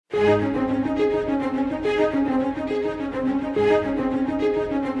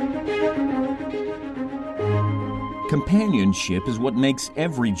Companionship is what makes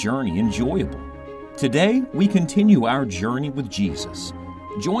every journey enjoyable. Today, we continue our journey with Jesus.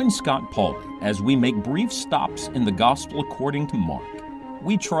 Join Scott Pauley as we make brief stops in the Gospel according to Mark.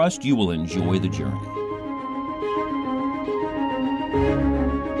 We trust you will enjoy the journey.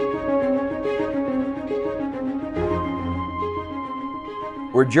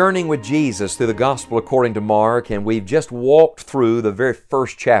 We're journeying with Jesus through the Gospel according to Mark, and we've just walked through the very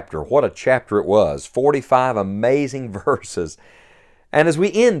first chapter. What a chapter it was. 45 amazing verses. And as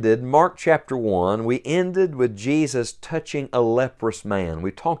we ended Mark chapter 1, we ended with Jesus touching a leprous man.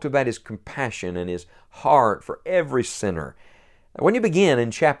 We talked about His compassion and His heart for every sinner. When you begin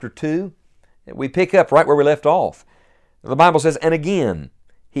in chapter 2, we pick up right where we left off. The Bible says, "And again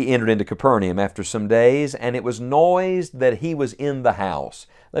He entered into Capernaum after some days, and it was noised that He was in the house."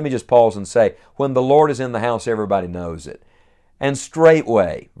 Let me just pause and say, when the Lord is in the house, everybody knows it. "And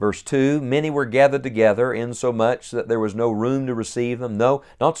straightway," verse 2, "many were gathered together, insomuch that there was no room to receive them, no,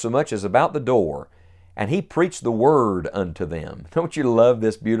 not so much as about the door. And He preached the word unto them." Don't you love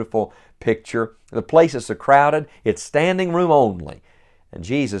this beautiful picture? The place is so crowded, it's standing room only. And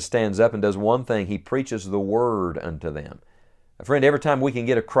Jesus stands up and does one thing. He preaches the word unto them. Friend, every time we can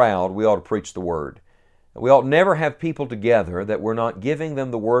get a crowd, we ought to preach the Word. We ought never have people together that we're not giving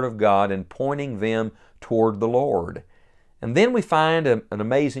them the Word of God and pointing them toward the Lord. And then we find an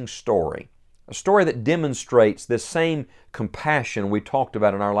amazing story, a story that demonstrates this same compassion we talked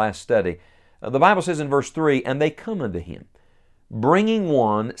about in our last study. The Bible says in verse 3, "And they come unto Him, bringing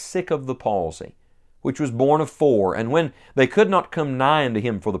one sick of the palsy, which was born of 4. And when they could not come nigh unto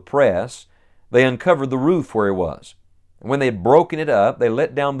Him for the press, they uncovered the roof where He was. And when they had broken it up, they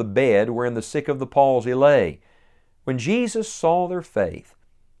let down the bed wherein the sick of the palsy lay. When Jesus saw their faith,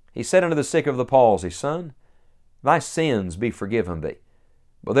 He said unto the sick of the palsy, Son, thy sins be forgiven thee.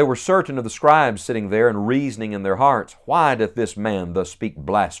 But there were certain of the scribes sitting there and reasoning in their hearts, Why doth this man thus speak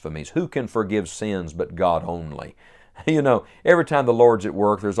blasphemies? Who can forgive sins but God only?" You know, every time the Lord's at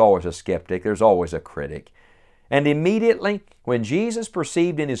work, there's always a skeptic, there's always a critic. "And immediately, when Jesus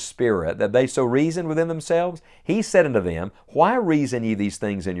perceived in His spirit that they so reasoned within themselves, He said unto them, Why reason ye these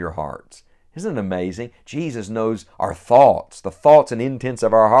things in your hearts?" Isn't it amazing? Jesus knows our thoughts, the thoughts and intents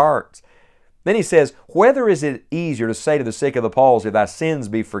of our hearts. Then He says, "Whether is it easier to say to the sick of the palsy, Thy sins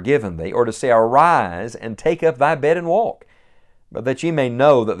be forgiven thee, or to say, Arise, and take up thy bed and walk? But that ye may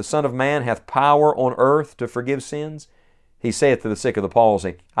know that the Son of Man hath power on earth to forgive sins, He saith to the sick of the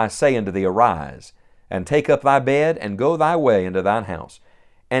palsy, I say unto thee, Arise, and take up thy bed, and go thy way into thine house.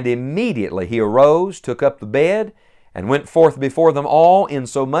 And immediately he arose, took up the bed, and went forth before them all,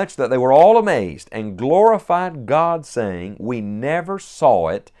 insomuch that they were all amazed, and glorified God, saying, We never saw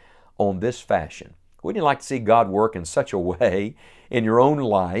it on this fashion." Wouldn't you like to see God work in such a way in your own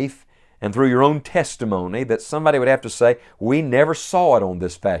life and through your own testimony that somebody would have to say, "We never saw it on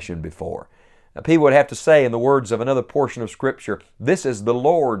this fashion before"? People would have to say, in the words of another portion of Scripture, "This is the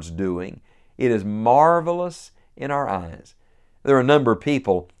Lord's doing. It is marvelous in our eyes." There are a number of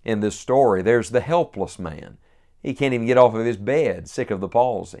people in this story. There's the helpless man. He can't even get off of his bed, sick of the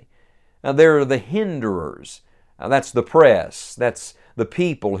palsy. There are the hinderers. That's the press. That's the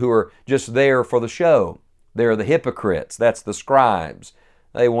people who are just there for the show. There are the hypocrites. That's the scribes.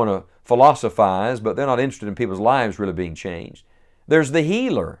 They want to philosophize, but they're not interested in people's lives really being changed. There's the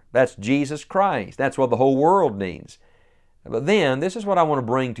healer. That's Jesus Christ. That's what the whole world needs. But then, this is what I want to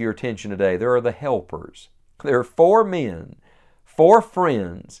bring to your attention today. There are the helpers. There are 4 men, 4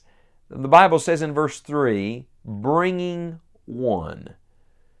 friends. The Bible says in verse 3, bringing one.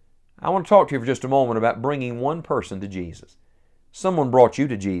 I want to talk to you for just a moment about bringing one person to Jesus. Someone brought you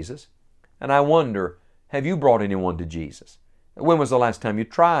to Jesus, and I wonder, have you brought anyone to Jesus? When was the last time you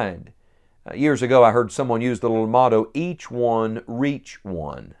tried? Years ago, I heard someone use the little motto, each one, reach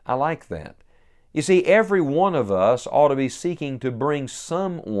one. I like that. You see, every one of us ought to be seeking to bring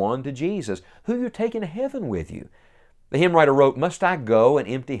someone to Jesus, who you're taking to heaven with you. The hymn writer wrote, Must I go and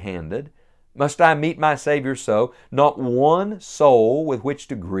empty-handed? Must I meet my Savior so? Not one soul with which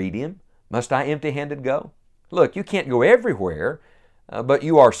to greet Him? Must I empty-handed go? Look, you can't go everywhere, but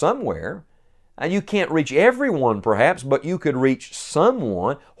you are somewhere. And you can't reach everyone perhaps, but you could reach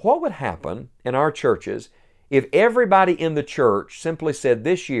someone. What would happen in our churches if everybody in the church simply said,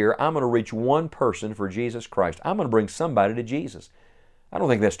 this year I'm going to reach one person for Jesus Christ. I'm going to bring somebody to Jesus. I don't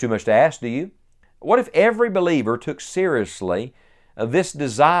think that's too much to ask, do you? What if every believer took seriously this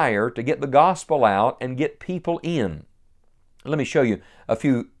desire to get the gospel out and get people in? Let me show you a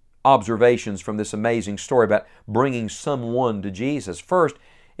few observations from this amazing story about bringing someone to Jesus. First,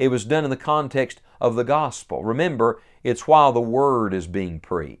 It was done in the context of the gospel. Remember, it's while the Word is being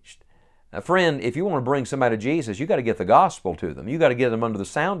preached. Now, friend, if you want to bring somebody to Jesus, you've got to get the gospel to them. You've got to get them under the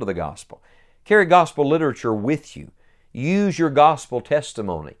sound of the gospel. Carry gospel literature with you. Use your gospel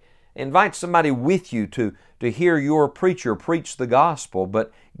testimony. Invite somebody with you to hear your preacher preach the gospel,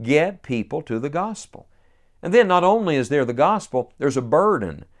 but get people to the gospel. And then not only is there the gospel, there's a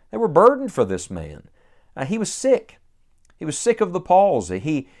burden. They were burdened for this man. He was sick. He was sick of the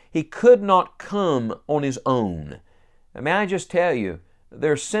palsy. He could not come on his own. And may I just tell you,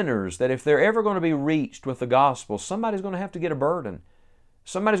 there are sinners that if they're ever going to be reached with the gospel, somebody's going to have to get a burden.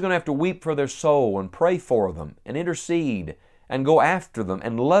 Somebody's going to have to weep for their soul and pray for them and intercede and go after them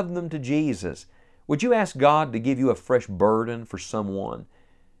and love them to Jesus. Would you ask God to give you a fresh burden for someone?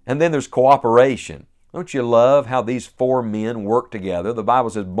 And then there's cooperation. Don't you love how these 4 men work together? The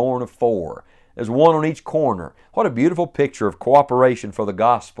Bible says born of 4. There's one on each corner. What a beautiful picture of cooperation for the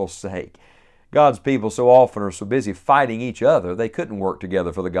gospel's sake. God's people so often are so busy fighting each other, they couldn't work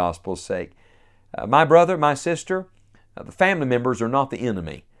together for the gospel's sake. My brother, my sister, the family members are not the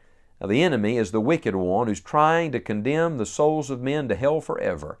enemy. The enemy is the wicked one who's trying to condemn the souls of men to hell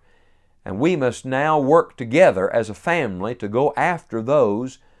forever. And we must now work together as a family to go after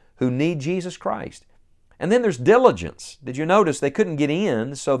those who need Jesus Christ. And then there's diligence. Did you notice they couldn't get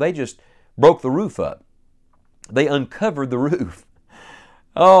in, so they just broke the roof up? They uncovered the roof.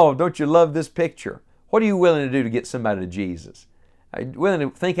 Oh, don't you love this picture? What are you willing to do to get somebody to Jesus? Are you willing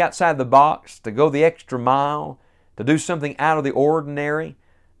to think outside the box, to go the extra mile, to do something out of the ordinary?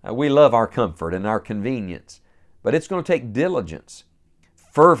 We love our comfort and our convenience, but it's going to take diligence,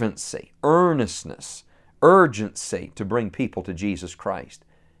 fervency, earnestness, urgency to bring people to Jesus Christ.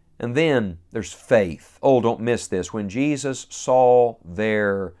 And then there's faith. Oh, don't miss this. When Jesus saw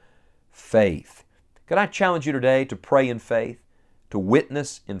their faith. Could I challenge you today to pray in faith, to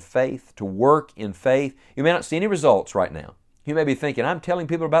witness in faith, to work in faith? You may not see any results right now. You may be thinking, I'm telling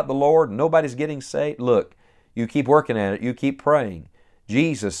people about the Lord and nobody's getting saved. Look, you keep working at it. You keep praying.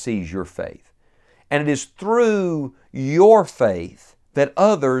 Jesus sees your faith. And it is through your faith that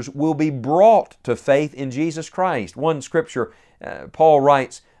others will be brought to faith in Jesus Christ. One scripture, Paul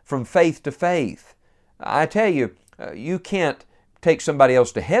writes, from faith to faith. I tell you, you can't take somebody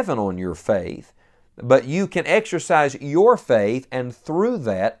else to heaven on your faith, but you can exercise your faith, and through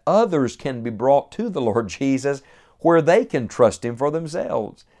that, others can be brought to the Lord Jesus where they can trust Him for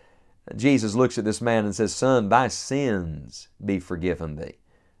themselves. Jesus looks at this man and says, Son, thy sins be forgiven thee.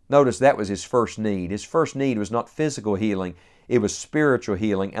 Notice that was his first need. His first need was not physical healing, it was spiritual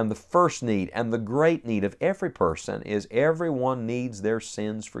healing. And the first need and the great need of every person is everyone needs their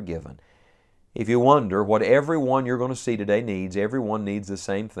sins forgiven. If you wonder what everyone you're going to see today needs, everyone needs the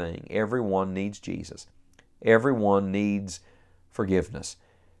same thing. Everyone needs Jesus. Everyone needs forgiveness.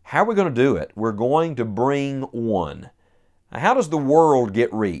 How are we going to do it? We're going to bring one. Now, how does the world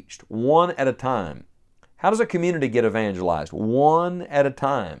get reached? One at a time. How does a community get evangelized? One at a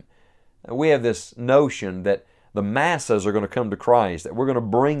time. We have this notion that the masses are going to come to Christ, that we're going to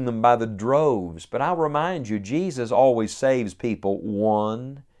bring them by the droves. But I'll remind you, Jesus always saves people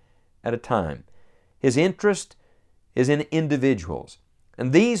one at a time. His interest is in individuals.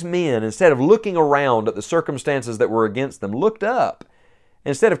 And these men, instead of looking around at the circumstances that were against them, looked up.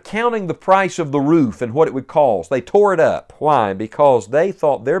 Instead of counting the price of the roof and what it would cost, they tore it up. Why? Because they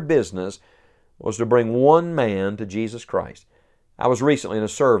thought their business was to bring one man to Jesus Christ. I was recently in a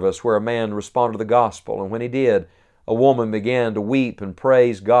service where a man responded to the gospel, and when he did, a woman began to weep and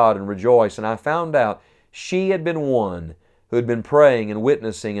praise God and rejoice, and I found out she had been one who had been praying and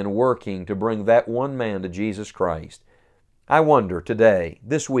witnessing and working to bring that one man to Jesus Christ. I wonder today,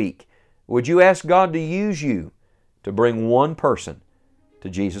 this week, would you ask God to use you to bring one person to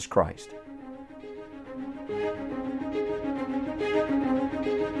Jesus Christ?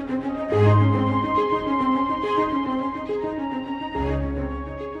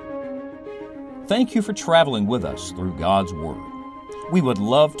 Thank you for traveling with us through God's Word. We would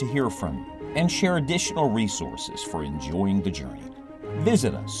love to hear from you and share additional resources for enjoying the journey.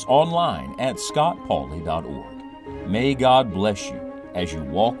 Visit us online at scottpauley.org. May God bless you as you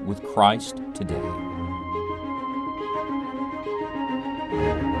walk with Christ today.